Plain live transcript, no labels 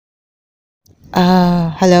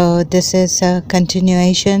Hello, this is a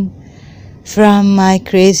continuation from my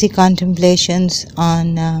crazy contemplations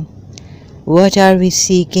on what are we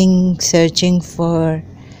seeking, searching for,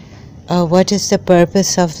 what is the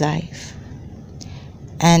purpose of life,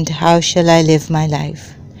 and how shall I live my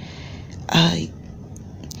life.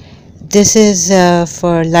 This is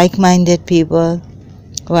for like-minded people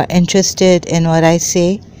who are interested in what I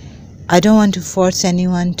say. I don't want to force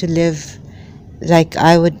anyone to live like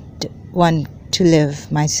I would want to live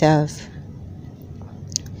myself.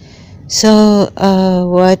 So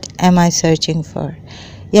what am I searching for?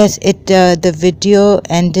 Yes, the video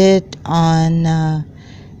ended on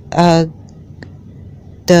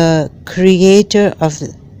the creator of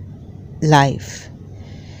life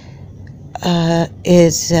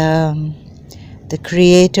is the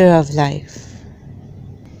creator of life.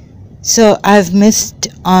 So I've missed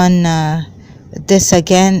on this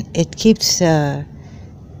again. It keeps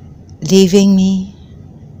leaving me.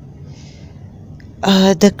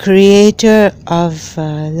 The creator of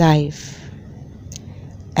life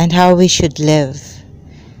and how we should live.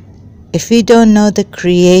 If we don't know the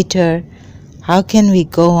creator, how can we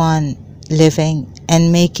go on living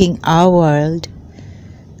and making our world?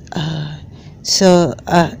 So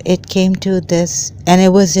it came to this, and it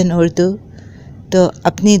was in Urdu. तो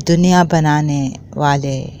अपनी दुनिया बनाने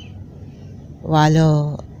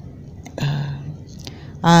वालों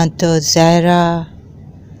तो ज़हरा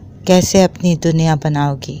कैसे अपनी दुनिया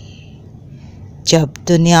बनाओगी जब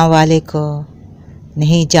दुनिया वाले को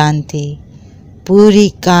नहीं जानती पूरी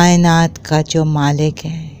कायनात का जो मालिक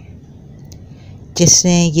है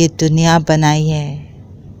जिसने ये दुनिया बनाई है।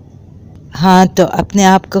 हाँ, तो अपने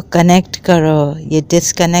आप को कनेक्ट करो। ये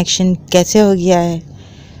डिस्कनेक्शन कैसे हो गया है?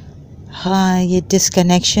 हाँ, ये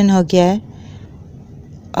डिस्कनेक्शन हो गया है।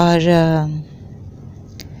 और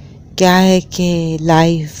क्या है कि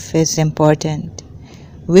life is important.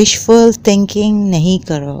 Wishful thinking नहीं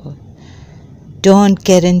करो। Don't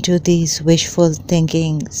get into these wishful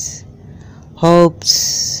thinkings,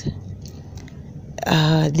 hopes,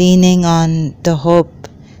 leaning on the hope.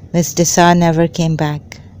 Miss Desa never came back.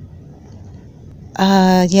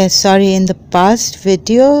 Yes, sorry, in the past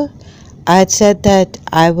video, I had said that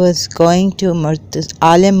I was going to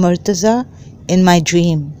Alim Murtaza in my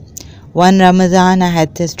dream. One Ramadan, I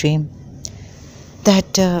had this dream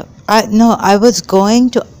that I was going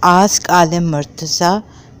to ask Alim Murtaza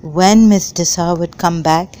when Miss Desa would come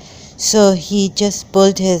back. So he just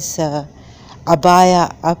pulled his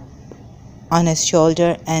abaya up on his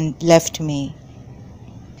shoulder and left me.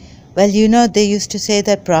 Well, you know, they used to say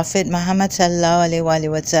that Prophet Muhammad sallallahu alaihi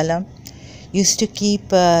wasallam used to keep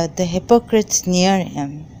the hypocrites near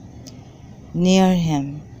him.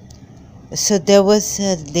 So there was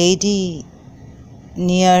a lady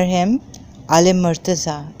near him, Alim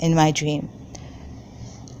Murtaza, in my dream,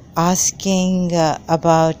 asking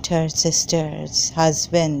about her sister's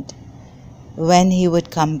husband when he would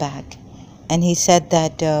come back. And he said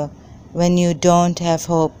that when you don't have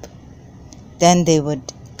hope, then they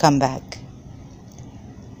would come back.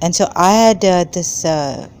 And so I had this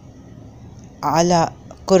Allah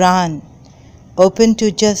Quran open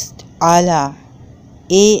to just Allah,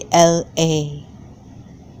 A-L-A,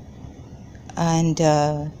 and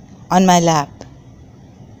on my lap.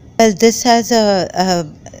 Well, this has a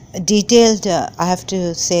detailed, I have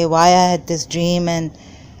to say why I had this dream and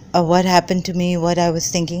what happened to me, what I was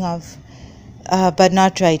thinking of, but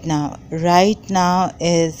not right now. Right now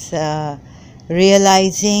is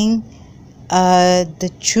realizing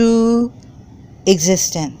the true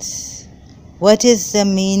existence. What is the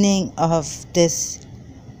meaning of this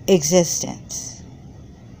existence?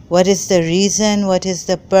 What is the reason? What is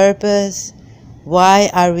the purpose? Why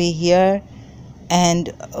are we here?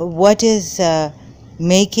 And what is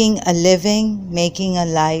making a living, making a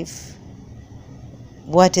life?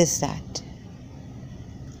 What is that?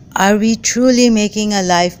 Are we truly making a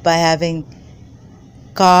life by having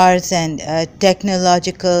cars and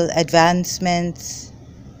technological advancements?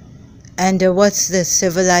 And what's the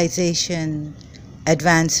civilization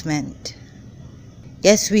advancement?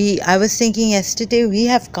 Yes, I was thinking yesterday, we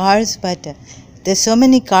have cars, but there's so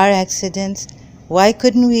many car accidents. Why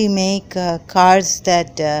couldn't we make cars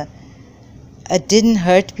that didn't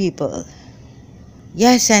hurt people?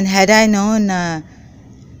 Yes, and had I known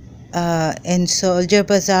in Soldier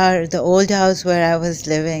Bazaar, the old house where I was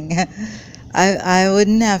living, I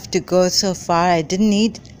wouldn't have to go so far. I didn't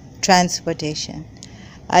need transportation.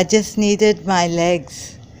 I just needed my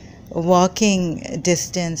legs. Walking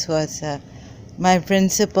distance was my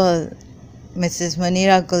principal, Mrs.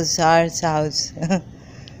 Munira Gulzar's house.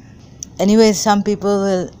 Anyway, some people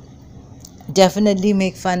will definitely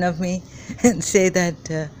make fun of me and say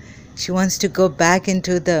that she wants to go back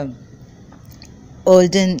into the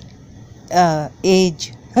olden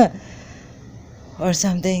age or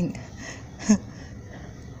something.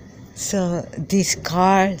 So these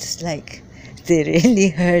cars, like, they really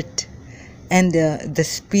hurt, and the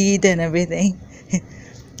speed and everything.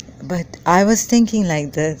 But I was thinking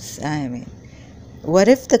like this, I mean, what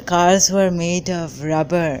if the cars were made of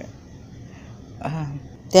rubber?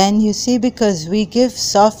 Then you see, because we give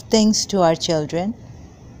soft things to our children,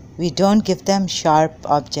 we don't give them sharp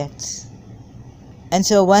objects. And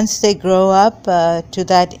so once they grow up to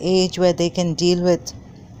that age where they can deal with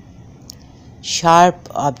sharp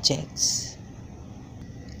objects.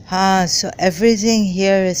 So everything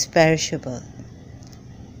here is perishable.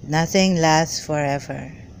 Nothing lasts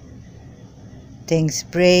forever. Things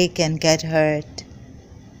break and get hurt.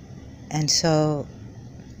 And so,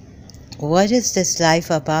 what is this life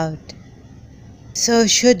about? So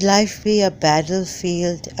should life be a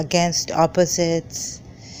battlefield against opposites?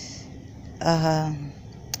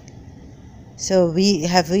 So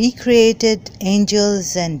we created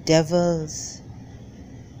angels and devils.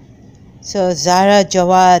 So Zara,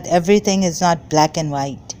 Jawad, everything is not black and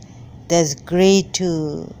white. There's gray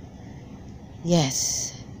too.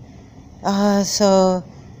 Yes. So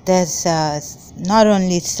there's not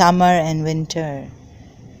only summer and winter.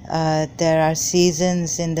 There are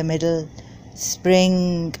seasons in the middle,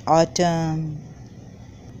 spring, autumn.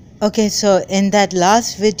 Okay, so in that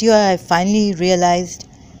last video, I finally realized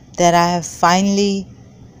that I have finally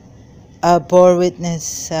bore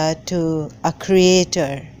witness to a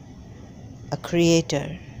creator,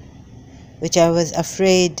 which I was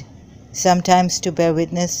afraid sometimes to bear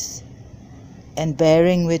witness, and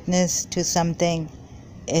bearing witness to something,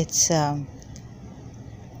 it's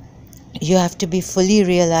you have to be fully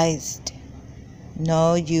realized.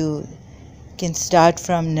 No, you can start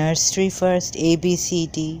from nursery first, A, B, C,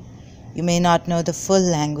 D. You may not know the full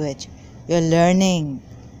language. You're learning.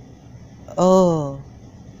 Oh,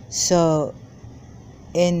 so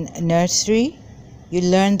in nursery, you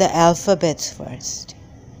learn the alphabets first.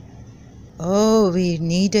 Oh, we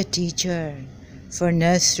need a teacher for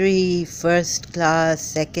nursery, first class,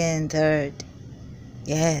 second, third.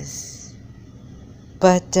 Yes.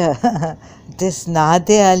 But this Nade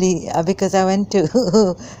Ali, because I went to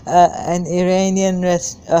an Iranian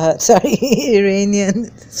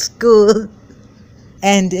Iranian school,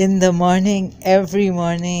 and in the morning, every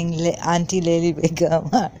morning, Auntie Leli Begum,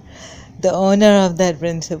 the owner of that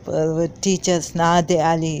principal, would teach us Nade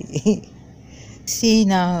Ali. See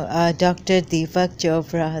now, Dr. Deepak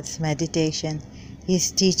Chopra's meditation, he's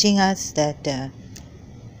teaching us that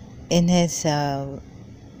in his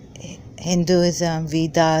Hinduism,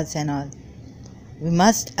 Vedas and all, we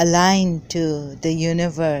must align to the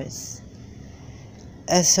universe.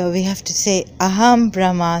 So we have to say, Aham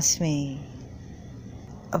Brahmasmi.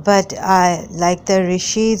 But like the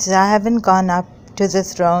rishis, I haven't gone up to the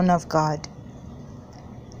throne of God.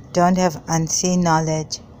 Don't have unseen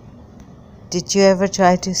knowledge. Did you ever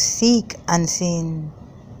try to seek unseen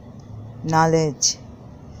knowledge?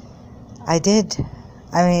 I did.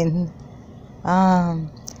 I mean,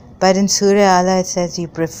 but in Surah Allah it says you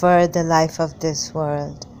prefer the life of this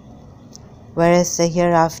world, whereas the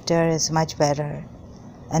hereafter is much better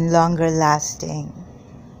and longer lasting.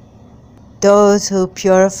 Those who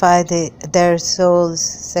purify their souls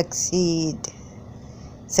succeed.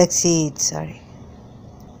 So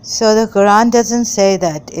the Quran doesn't say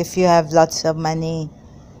that if you have lots of money,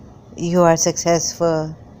 you are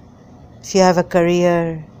successful. If you have a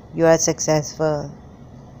career, you are successful.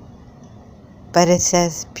 But it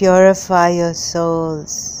says, purify your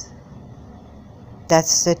souls.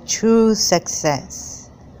 That's the true success.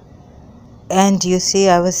 And you see,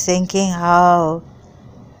 I was thinking how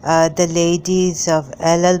the ladies of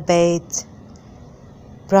Ahlul Bayt,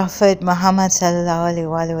 Prophet Muhammad sallallahu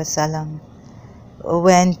alaihi wasallam,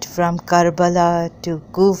 went from Karbala to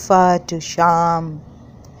Kufa to Sham.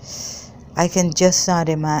 I can just not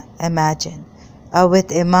imagine.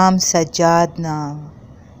 With Imam Sajjad now,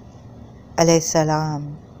 alayhi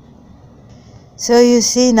salam. So you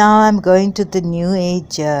see, now I'm going to the New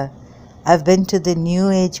Age. I've been to the New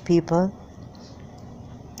Age people,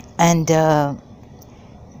 and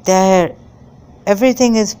there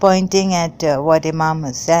everything is pointing at what Imam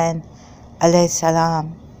Hussain alayhi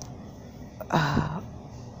salam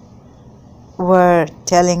were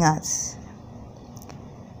telling us.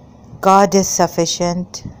 God is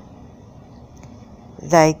sufficient.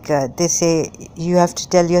 Like they say, you have to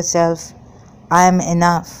tell yourself, I am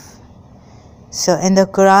enough. So in the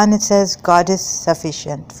Quran it says God is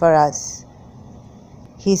sufficient for us.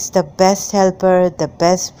 He's the best helper, the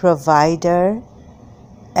best provider,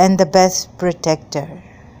 and the best protector.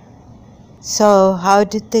 So how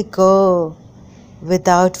did they go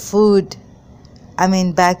without food? I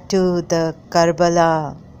mean, back to the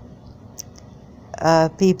Karbala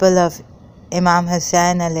people of Imam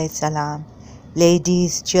Hussain alayhi salam,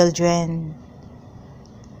 ladies, children,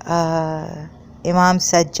 Imam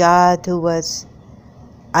Sajjad who was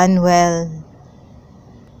unwell.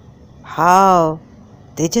 How?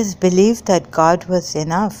 They just believed that God was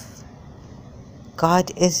enough.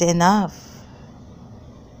 God is enough.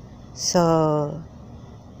 So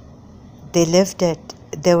they lived it.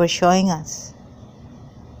 They were showing us.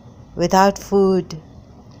 Without food,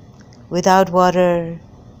 without water,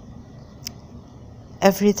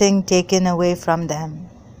 everything taken away from them.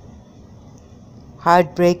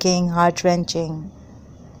 Heartbreaking, heart-wrenching,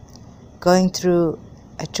 going through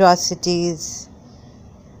atrocities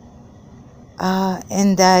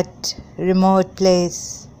in that remote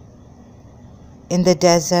place, in the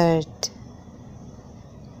desert.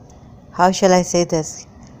 How shall I say this?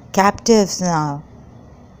 Captives now,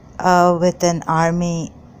 with an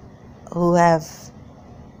army who have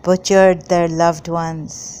butchered their loved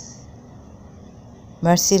ones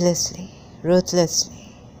mercilessly,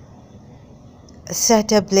 ruthlessly,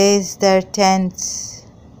 set ablaze their tents.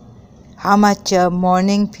 How much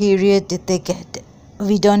mourning period did they get?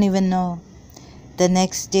 We don't even know. The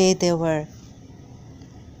next day they were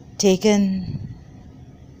taken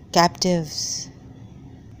captives.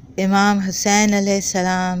 Imam Hussain alayhi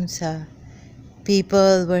salam's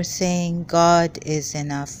people were saying, God is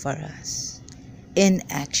enough for us, in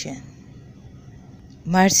action.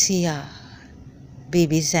 Marsiya,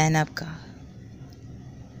 Bibi Zainab ka.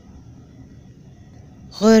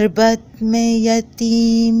 गुर्बत में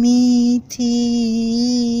यतीमी थी,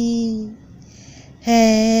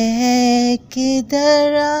 है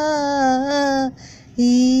किधर आई,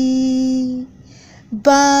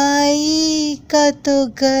 by का तो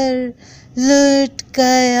घर लुट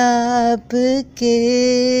गया अब के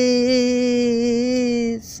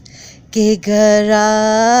घर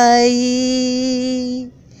आई,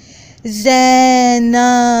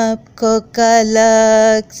 ज़ैनब को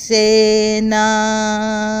कलक से ना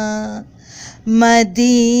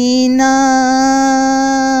मदीना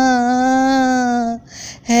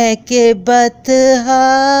है के बतहार,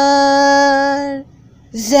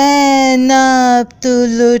 ज़ैनब तू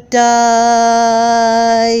लुटाई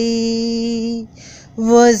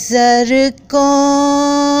वो ज़र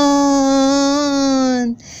कौन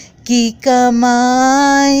की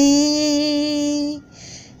कमाई,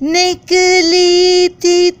 निकली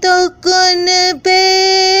थी तो कुनबे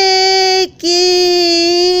की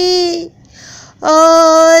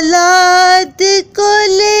औलाद को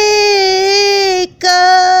लेकर,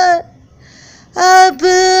 अब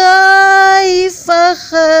आई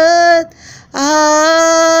फखर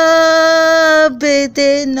आबिदना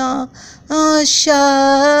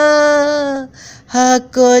शाह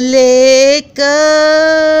को लेकर,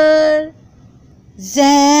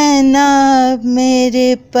 ज़ैनब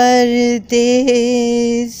मेरे परदेसी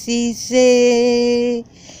से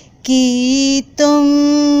की तुम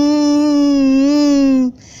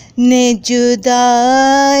ने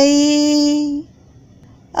जुदाई,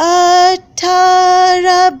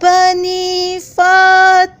 18 बनी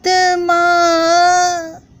फातिमा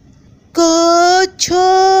को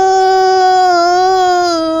छोड़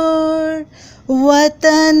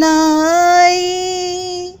वतन आई।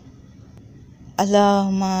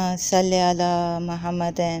 अल्लाहुम्मा सल्ली अला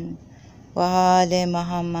मुहम्मदिन व आले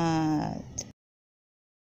मुहम्मद।